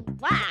Mix-a-Lot.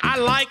 I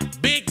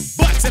like big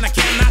butts and I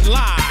cannot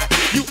lie.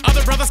 You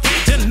other brothers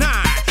can't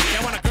deny.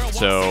 Now when a girl walks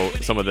So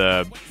in- some of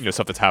the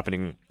stuff that's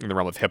happening in the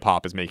realm of hip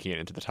hop is making it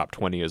into the top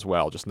 20 as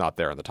well, just not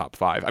there in the top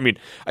 5. I mean,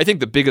 I think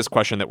the biggest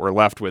question that we're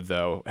left with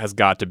though has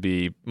got to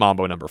be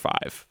Mambo Number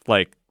 5.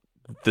 Like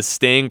the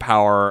staying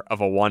power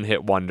of a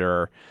one-hit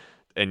wonder,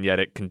 and yet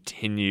it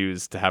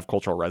continues to have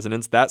cultural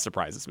resonance. That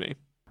surprises me.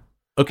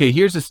 Okay,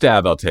 here's a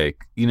stab I'll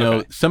take.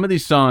 Okay. Some of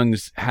these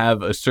songs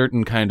have a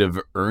certain kind of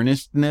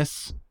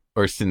earnestness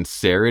or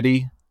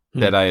sincerity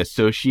that I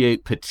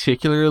associate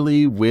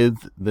particularly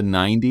with the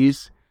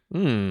 90s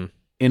in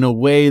a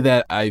way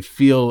that I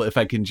feel, if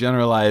I can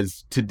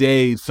generalize,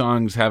 today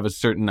songs have a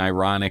certain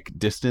ironic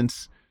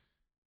distance.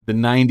 The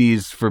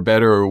 90s, for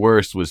better or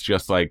worse, was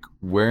just like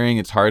wearing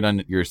its heart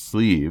on your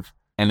sleeve.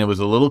 And it was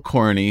a little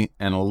corny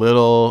and a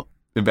little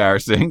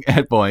embarrassing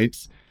at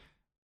points.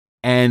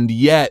 And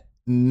yet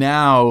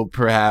now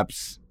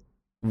perhaps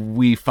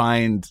we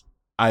find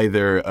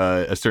either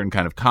a certain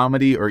kind of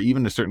comedy or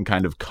even a certain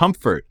kind of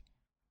comfort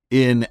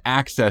in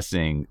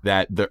accessing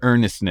the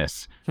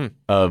earnestness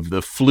of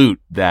the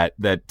flute that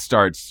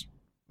starts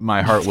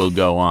My Heart Will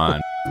Go On.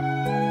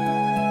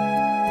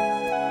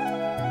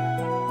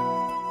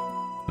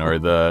 or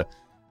the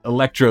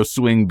electro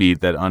swing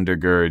beat that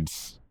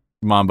undergirds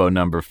Mambo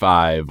Number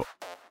 5,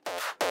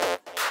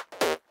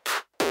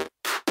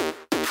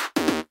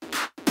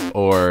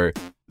 or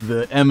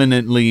the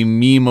eminently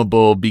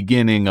memeable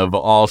beginning of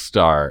All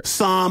Star.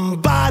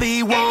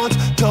 Somebody once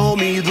told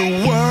me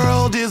the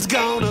world is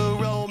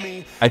gonna roll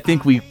me. I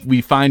think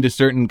we find a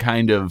certain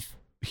kind of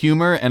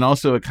humor and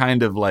also a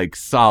kind of like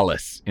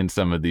solace in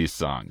some of these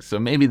songs. So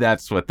maybe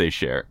that's what they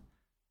share.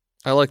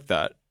 I like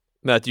that.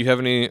 Matt, do you have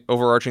any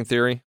overarching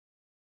theory?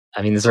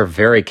 I mean, these are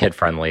very kid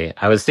friendly.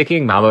 I was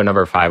thinking Mambo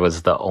Number 5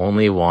 was the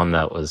only one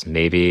that was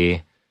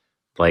maybe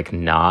like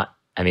not.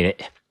 I mean,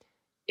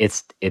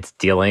 it's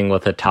dealing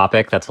with a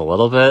topic that's a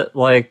little bit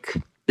like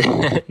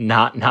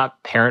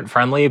not parent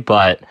friendly,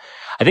 but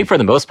I think for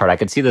the most part, I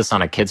could see this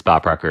on a Kids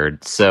Bop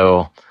record.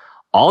 So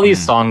all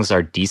these songs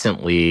are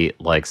decently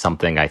like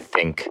something I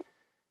think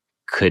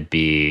could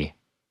be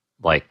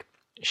like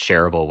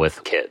shareable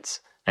with kids.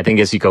 I think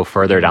as you go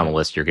further down the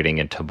list, you're getting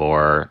into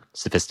more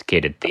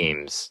sophisticated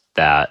themes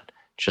that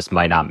just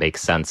might not make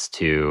sense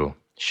to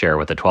share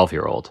with a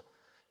 12-year-old.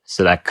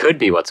 So that could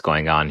be what's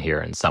going on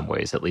here in some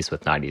ways, at least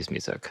with 90s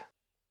music.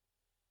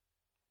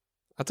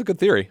 That's a good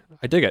theory.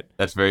 I dig it.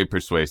 That's very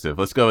persuasive.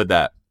 Let's go with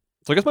that.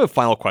 So I guess my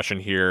final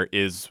question here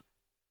is,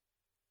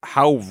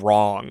 how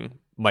wrong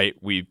might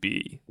we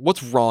be?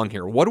 What's wrong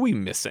here? What are we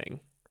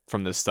missing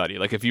from this study?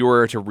 Like, if you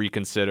were to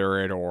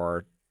reconsider it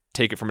or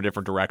take it from a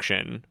different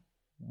direction,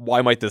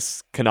 why might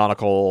this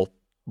canonical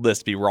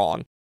list be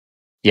wrong?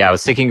 Yeah, I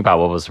was thinking about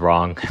what was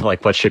wrong,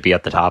 like what should be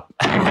at the top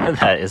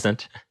that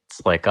isn't.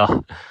 It's like,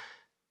 oh,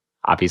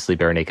 obviously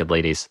bare naked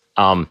ladies.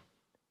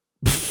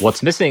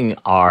 What's missing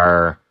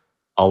are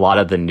a lot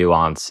of the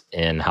nuance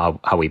in how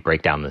we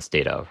break down this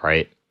data,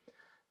 right?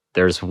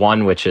 There's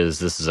one which is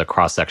this is a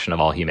cross-section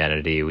of all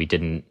humanity. We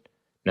didn't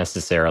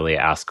necessarily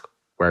ask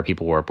where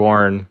people were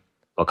born,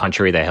 what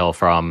country they hail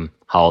from,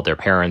 how old their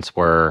parents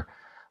were,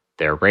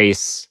 their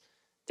race,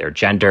 their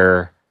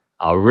gender.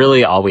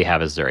 Really, all we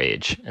have is their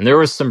age. And there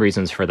was some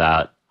reasons for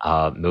that,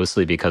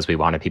 mostly because we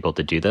wanted people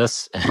to do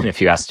this. And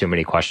if you ask too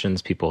many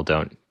questions, people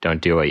don't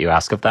do what you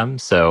ask of them.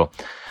 So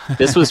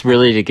this was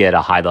really to get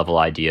a high-level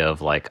idea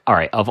of like, all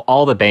right, of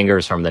all the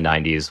bangers from the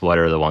 90s, what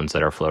are the ones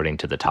that are floating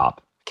to the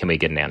top? Can we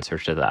get an answer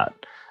to that?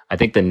 I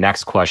think the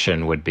next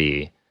question would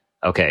be,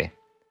 okay,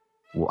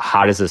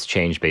 how does this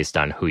change based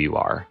on who you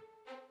are?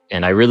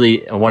 And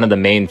one of the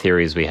main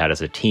theories we had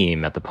as a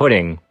team at the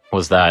Pudding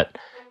was that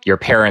your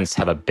parents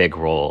have a big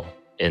role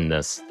in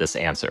this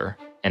answer,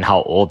 and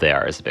how old they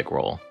are is a big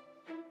role.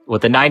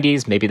 With the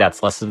 90s, maybe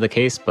that's less of the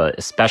case, but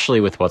especially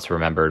with what's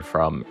remembered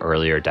from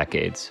earlier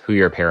decades, who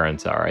your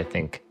parents are, I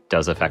think,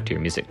 does affect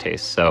your music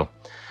taste. So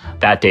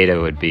that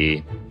data would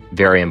be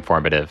very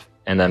informative.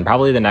 And then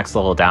probably the next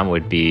level down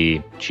would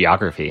be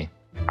geography.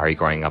 Are you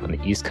growing up on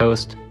the East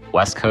Coast,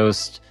 West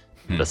Coast,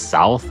 the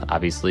South?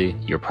 Obviously,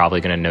 you're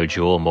probably going to know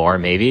Jewel more,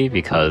 maybe,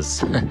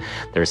 because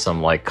there's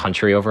some like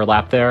country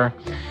overlap there.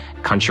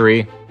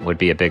 Country would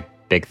be a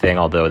big thing,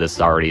 although this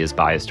already is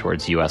biased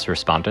towards US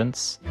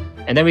respondents.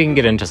 And then we can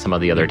get into some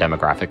of the other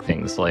demographic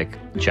things like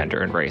gender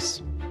and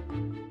race.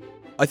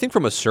 I think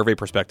from a survey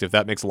perspective,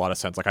 that makes a lot of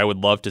sense. Like, I would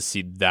love to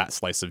see that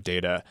slice of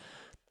data.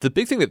 The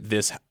big thing that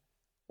this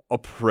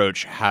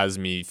approach has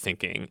me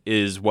thinking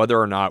is whether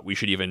or not we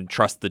should even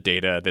trust the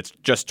data that's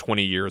just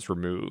 20 years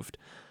removed.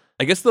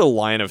 I guess the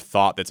line of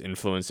thought that's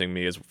influencing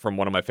me is from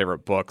one of my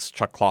favorite books,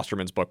 Chuck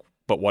Klosterman's book,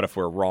 But What If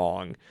We're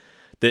Wrong?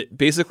 That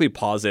basically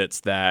posits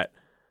that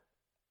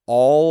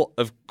all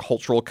of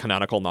cultural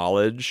canonical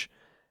knowledge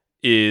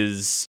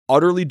is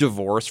utterly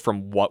divorced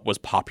from what was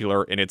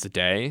popular in its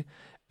day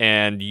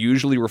and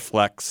usually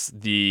reflects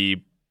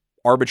the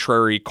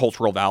arbitrary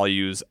cultural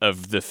values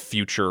of the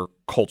future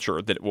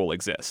culture that will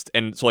exist.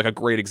 And so like a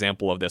great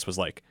example of this was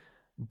like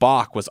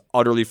Bach was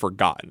utterly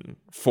forgotten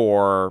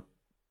for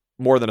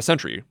more than a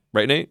century,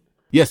 right, Nate?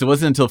 Yes, it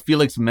wasn't until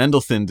Felix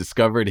Mendelssohn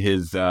discovered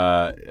his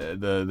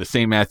the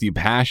St. Matthew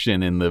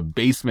Passion in the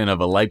basement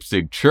of a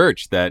Leipzig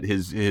church that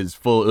his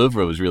full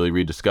oeuvre was really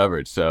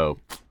rediscovered. So,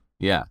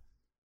 yeah.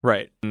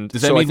 Right. And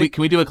does that so mean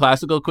can we do a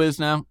classical quiz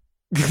now?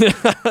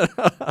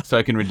 So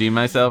I can redeem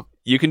myself?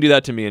 You can do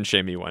that to me and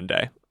shame me one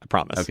day. I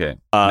promise. Okay.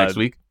 Next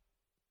week?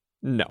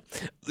 No.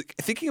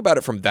 Thinking about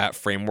it from that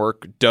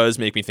framework does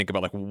make me think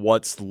about like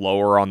what's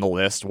lower on the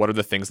list. What are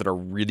the things that are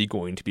really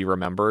going to be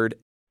remembered?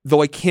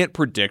 Though I can't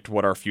predict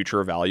what our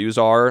future values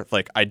are,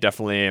 like I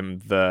definitely am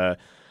the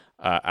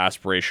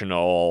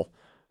aspirational,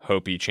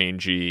 hopey,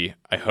 changey.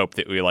 I hope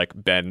that we like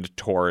bend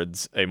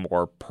towards a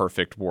more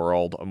perfect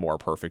world, a more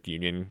perfect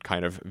union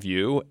kind of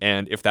view.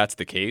 And if that's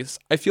the case,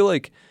 I feel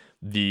like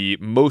the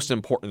most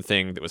important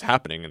thing that was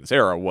happening in this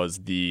era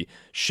was the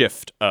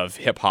shift of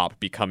hip hop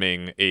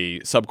becoming a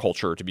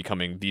subculture to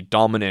becoming the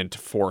dominant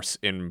force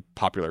in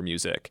popular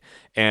music.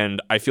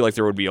 And I feel like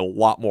there would be a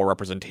lot more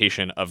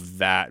representation of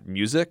that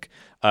music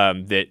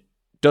that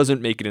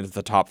doesn't make it into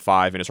the top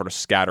 5 and is sort of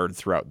scattered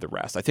throughout the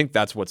rest. I think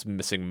that's what's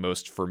missing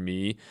most for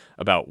me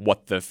about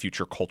what the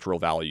future cultural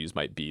values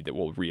might be that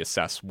will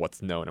reassess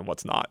what's known and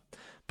what's not.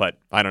 But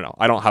I don't know.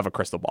 I don't have a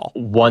crystal ball.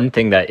 One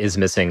thing that is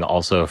missing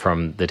also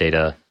from the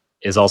data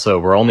is also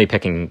we're only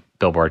picking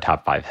Billboard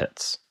top 5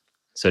 hits.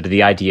 So to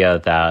the idea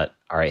that,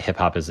 all right, hip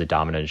hop is the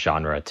dominant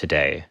genre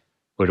today,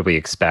 would we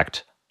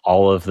expect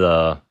all of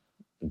the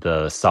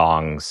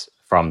songs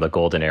from the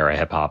golden era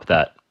hip hop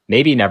that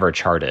maybe never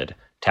charted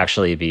to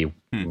actually be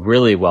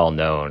really well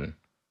known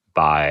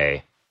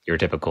by your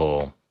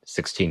typical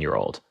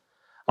 16-year-old?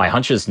 My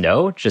hunch is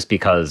no, just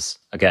because,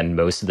 again,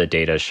 most of the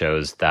data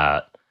shows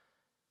that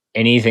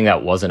anything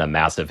that wasn't a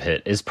massive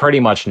hit is pretty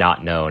much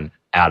not known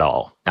at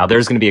all. Now,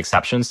 there's going to be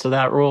exceptions to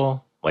that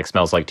rule, like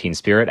Smells Like Teen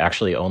Spirit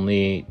actually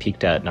only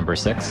peaked at number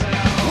 6.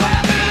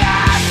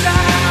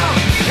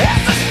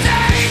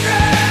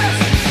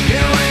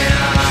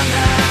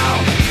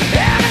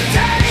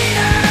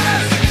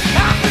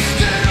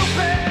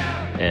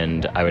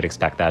 And I would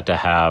expect that to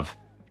have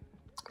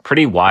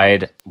pretty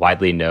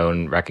widely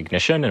known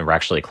recognition, and we're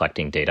actually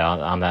collecting data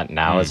on that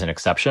now as an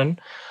exception.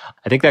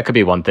 I think that could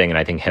be one thing, and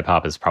I think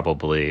hip-hop is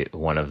probably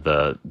one of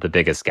the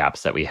biggest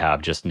gaps that we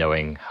have, just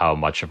knowing how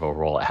much of a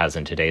role it has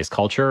in today's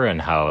culture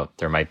and how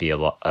there might be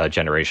a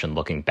generation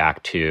looking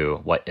back to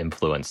what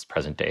influenced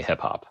present-day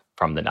hip-hop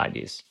from the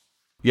 90s.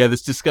 Yeah,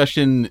 this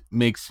discussion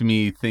makes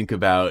me think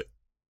about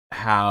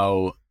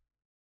how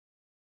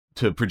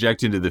to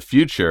project into the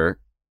future.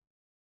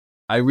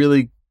 I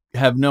really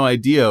have no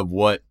idea of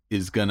what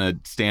is going to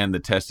stand the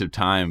test of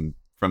time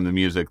from the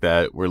music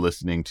that we're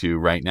listening to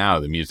right now,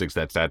 the music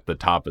that's at the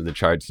top of the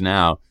charts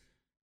now.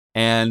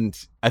 And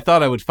I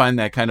thought I would find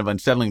that kind of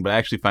unsettling, but I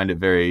actually find it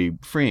very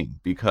freeing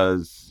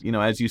because, you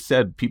know, as you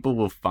said, people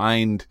will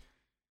find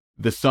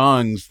the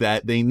songs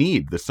that they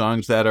need, the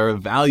songs that are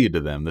of value to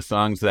them, the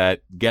songs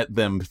that get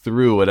them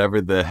through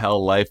whatever the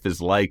hell life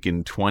is like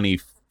in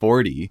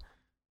 2040.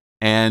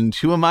 And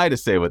who am I to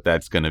say what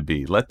that's going to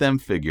be? Let them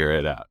figure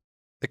it out.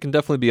 It can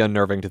definitely be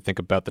unnerving to think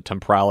about the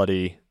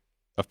temporality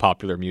of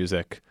popular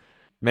music.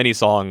 Many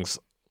songs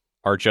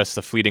are just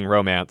a fleeting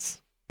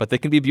romance, but they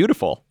can be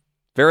beautiful.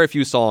 Very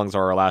few songs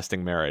are a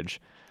lasting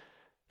marriage.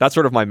 That's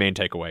sort of my main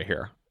takeaway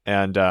here.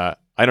 And I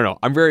don't know.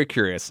 I'm very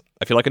curious.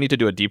 I feel like I need to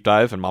do a deep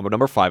dive in Mambo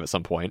number 5 at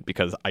some point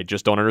because I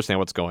just don't understand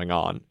what's going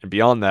on. And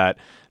beyond that,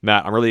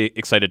 Matt, I'm really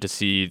excited to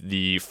see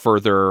the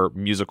further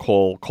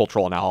musical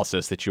cultural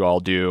analysis that you all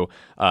do.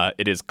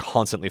 It is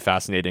constantly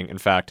fascinating. In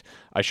fact,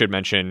 I should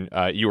mention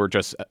you were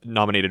just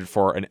nominated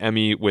for an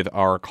Emmy with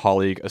our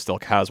colleague Estelle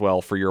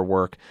Caswell for your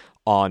work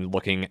on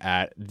looking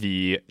at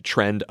the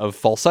trend of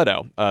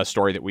falsetto, a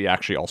story that we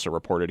actually also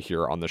reported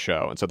here on the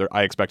show. And so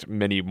I expect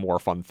many more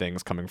fun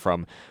things coming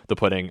from the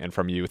pudding and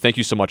from you. Thank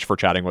you so much for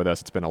chatting with us.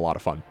 It's been a lot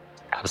of fun.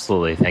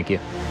 Absolutely. Thank you.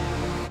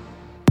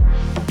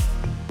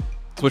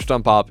 Switched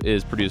on Pop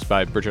is produced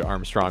by Bridget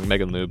Armstrong,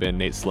 Megan Lubin,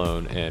 Nate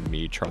Sloan, and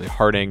me, Charlie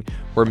Harding.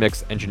 We're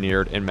mixed,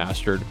 engineered, and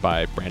mastered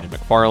by Brandon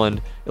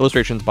McFarland.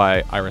 Illustrations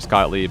by Iris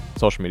Gottlieb.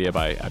 Social media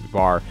by Abby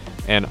Barr.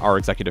 And our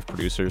executive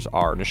producers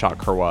are Nishat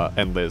Kurwa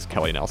and Liz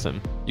Kelly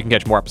Nelson. You can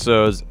catch more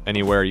episodes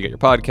anywhere you get your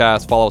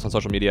podcasts. Follow us on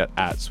social media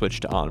at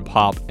Switched on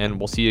Pop. And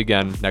we'll see you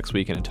again next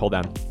week. And until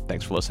then,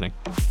 thanks for listening.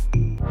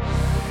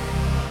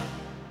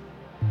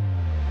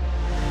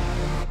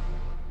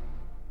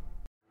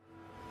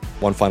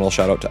 One final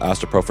shout out to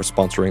Astapro for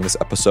sponsoring this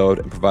episode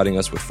and providing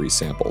us with free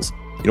samples.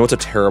 You know what's a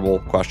terrible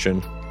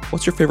question?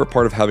 What's your favorite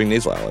part of having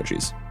nasal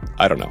allergies?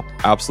 I don't know.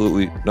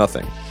 Absolutely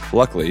nothing.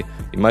 Luckily,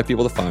 you might be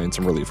able to find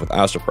some relief with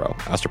Astapro.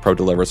 Astapro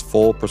delivers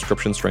full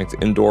prescription strength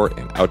indoor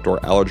and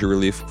outdoor allergy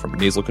relief from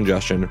nasal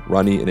congestion,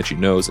 runny and itchy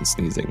nose, and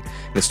sneezing.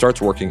 And it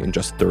starts working in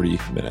just 30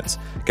 minutes.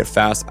 Get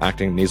fast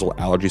acting nasal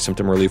allergy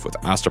symptom relief with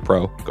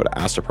Astapro. Go to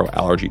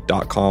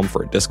astaproallergy.com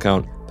for a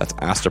discount. That's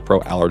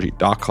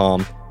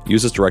astaproallergy.com.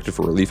 Use as directed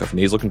for relief of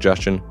nasal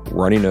congestion,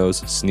 runny nose,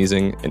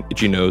 sneezing, and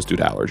itchy nose due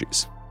to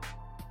allergies.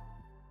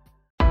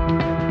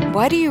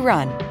 Why do you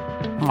run?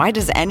 Why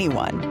does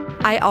anyone?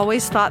 I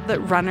always thought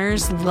that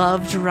runners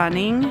loved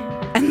running,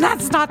 and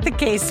that's not the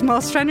case.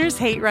 Most runners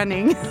hate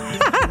running,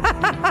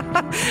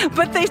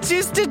 but they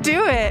choose to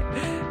do it.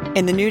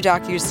 In the new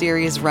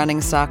docuseries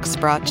Running Sucks,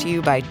 brought to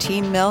you by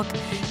Team Milk,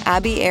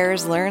 Abby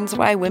Ayers learns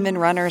why women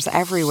runners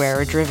everywhere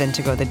are driven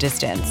to go the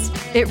distance.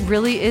 It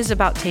really is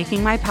about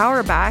taking my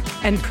power back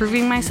and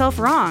proving myself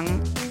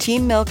wrong.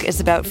 Team Milk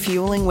is about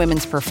fueling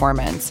women's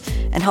performance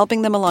and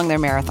helping them along their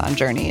marathon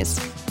journeys.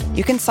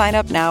 You can sign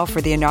up now for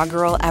the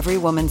inaugural Every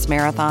Woman's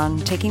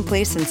Marathon taking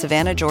place in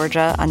Savannah,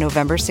 Georgia on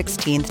November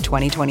 16th,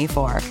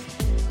 2024.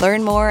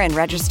 Learn more and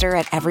register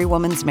at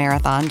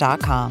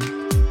everywomansmarathon.com.